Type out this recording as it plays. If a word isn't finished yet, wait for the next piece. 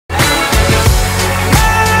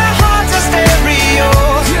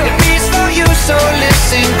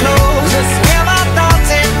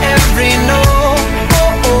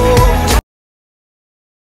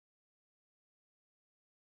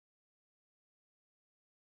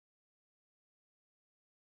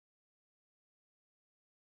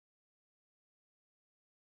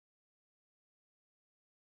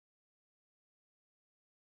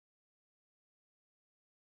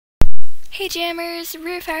Hey Jammers,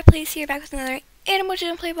 Rude Fireplace here, back with another Animal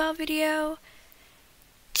Jam Playball video.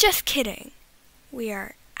 Just kidding. We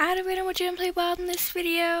are out of Animal Jam Playball in this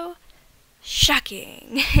video.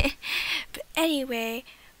 Shocking. But anyway,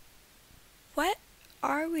 what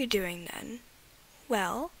are we doing then?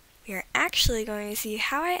 Well, we are actually going to see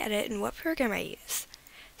how I edit and what program I use.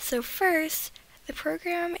 So first, the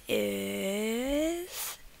program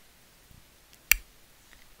is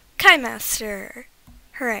KineMaster.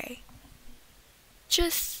 Hooray.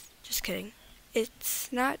 Just kidding. It's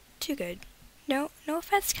not too good. No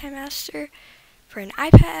offense, KineMaster. For an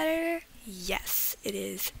iPad editor, yes, it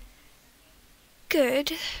is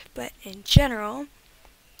good, but in general,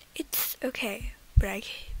 it's okay. But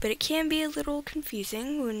it can be a little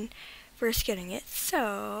confusing when first getting it.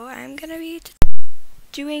 So I'm gonna be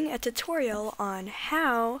doing a tutorial on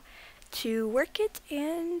how to work it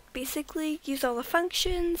and basically use all the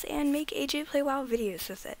functions and make ajpw videos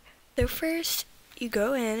with it. So first, you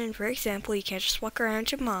go in, and for example, you can't just walk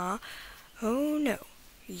around your mall. Oh no,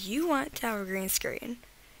 you want to have a green screen.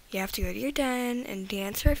 You have to go to your den and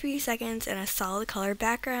dance for a few seconds in a solid color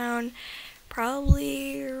background,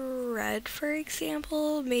 probably red for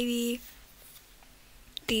example, maybe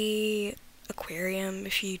the aquarium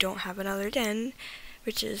if you don't have another den,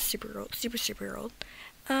 which is super old.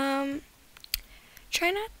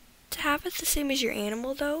 Try not to have it the same as your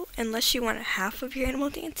animal though, unless you want half of your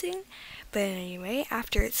animal dancing. But anyway,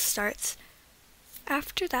 after that starts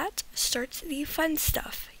the fun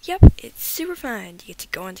stuff. Yep, it's super fun. You get to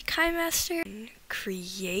go into KineMaster and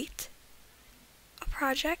create a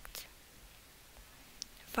project,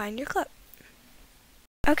 find your clip.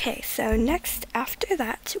 Okay, so next after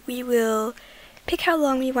that, we will pick how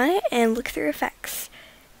long we want it and look through effects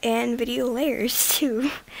and video layers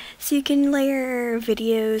too, so you can layer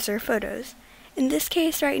videos or photos. In this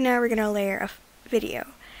case right now we're gonna layer a video.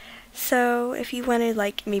 So if you wanted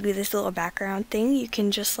like maybe this little background thing, you can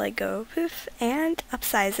just like go poof and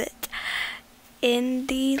upsize it in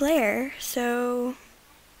the layer. So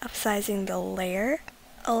upsizing the layer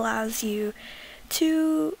allows you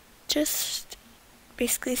to just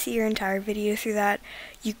basically see your entire video through that.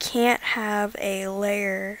 You can't have a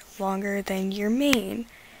layer longer than your main.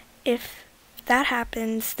 If that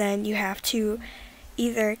happens, then you have to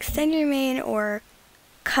either extend your main or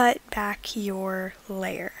cut back your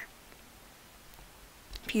layer.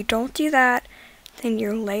 If you don't do that, then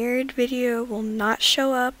your layered video will not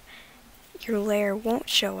show up, your layer won't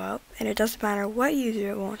show up, and it doesn't matter what you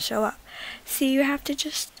do, it won't show up. So you have to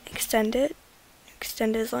just extend it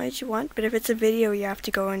as long as you want, but if it's a video, you have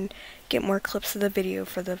to go and get more clips of the video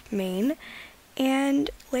for the main. And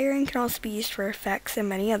layering can also be used for effects and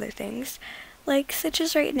many other things, like such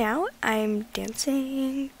as right now, I'm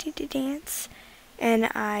dancing, dance, and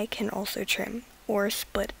I can also trim or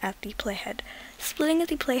split at the playhead. Splitting at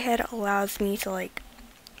the playhead allows me to like,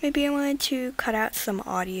 maybe I wanted to cut out some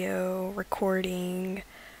audio recording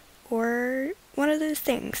or one of those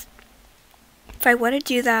things. If I want to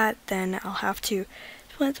do that, then I'll have to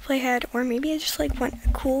split at the playhead, or maybe I just like want a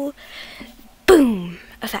cool boom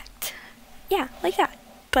effect. Yeah, like that.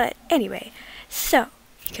 But anyway, so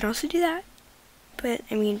you can also do that, but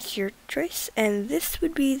I mean it's your choice, and this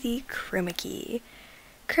would be the chroma key.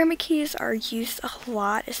 Chroma keys are used a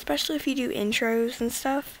lot, especially if you do intros and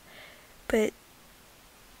stuff, but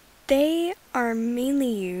they are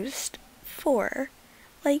mainly used for,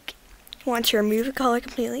 like, you want to remove a color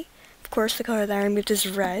completely. Of course, the color that I removed is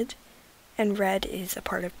red, and red is a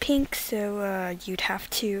part of pink, so I have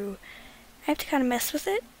to kind of mess with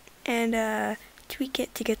it and tweak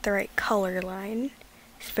it to get the right color line.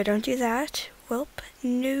 If I don't do that, well,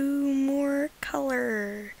 no more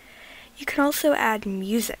color. You can also add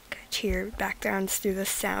music to your backgrounds through the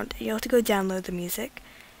sound. You'll have to go download the music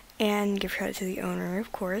and give credit to the owner,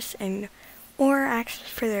 of course, or ask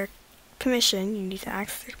for their permission. You need to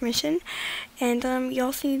ask their permission. And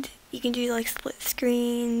you can do like split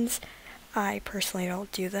screens. I personally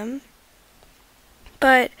don't do them,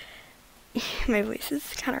 but my voice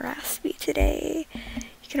is kind of raspy today.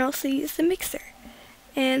 You can also use the mixer.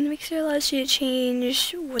 And the mixer allows you to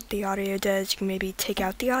change what the audio does. You can maybe take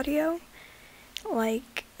out the audio.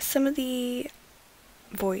 Like, some of the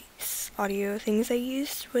voice audio things I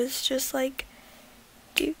used was just like,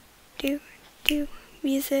 do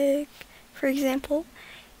music, for example.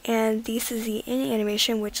 And this is the in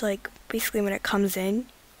animation, which like, basically when it comes in,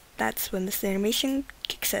 that's when this animation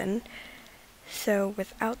kicks in. So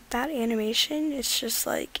without that animation, it's just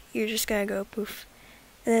like, you're just gonna go poof.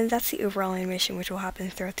 And then that's the overall animation, which will happen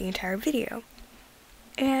throughout the entire video.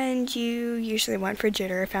 And you usually want for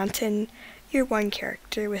jitter fountain your one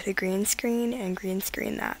character with a green screen and green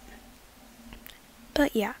screen that.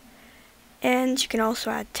 But yeah, and you can also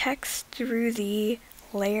add text through the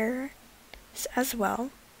layer as well.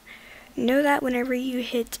 Know that whenever you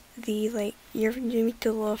hit the, you make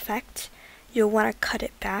the little effect, you'll want to cut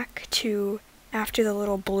it back to after the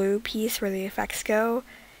little blue piece where the effects go,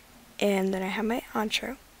 and then I have my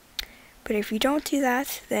intro. But if you don't do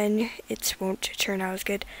that, then it won't turn out as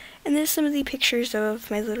good. And there's some of the pictures of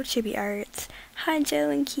my little chibi arts. Hi Joe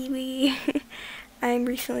and Kiwi! I'm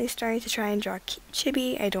recently starting to try and draw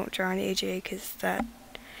chibi. I don't draw on AJ because that...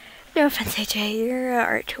 No offense AJ, your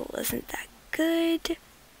art tool isn't that good.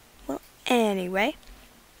 Well, anyway,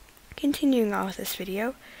 continuing on with this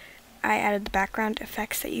video, I added the background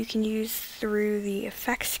effects that you can use through the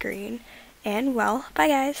effects screen. And well, bye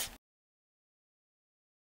guys!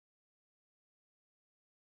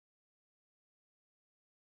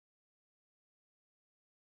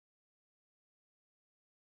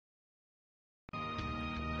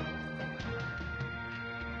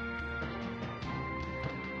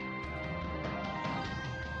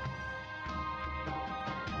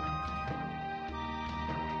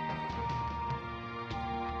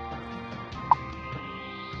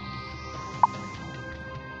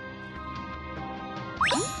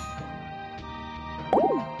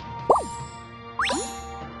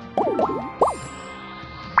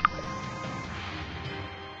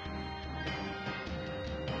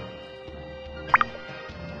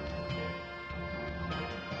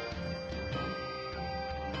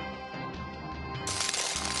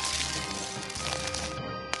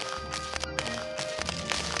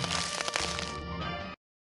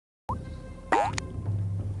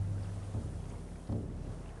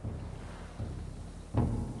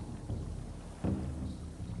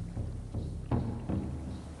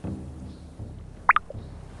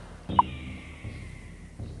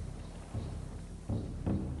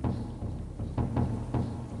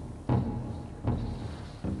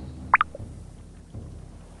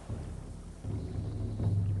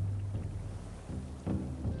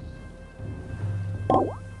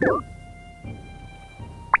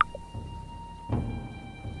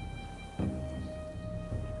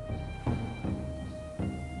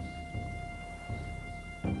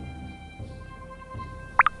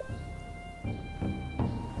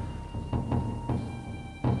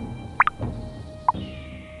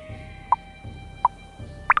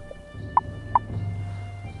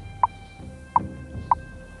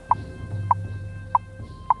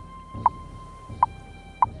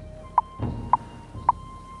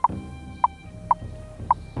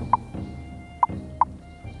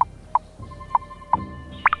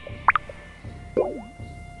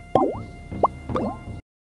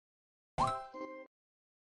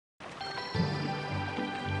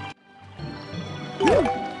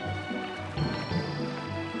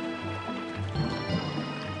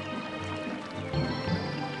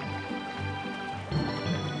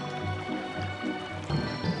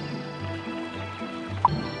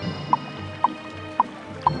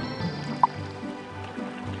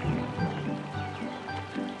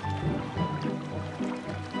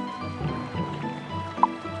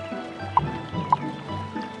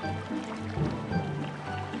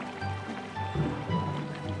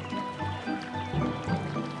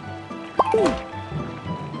 Woo!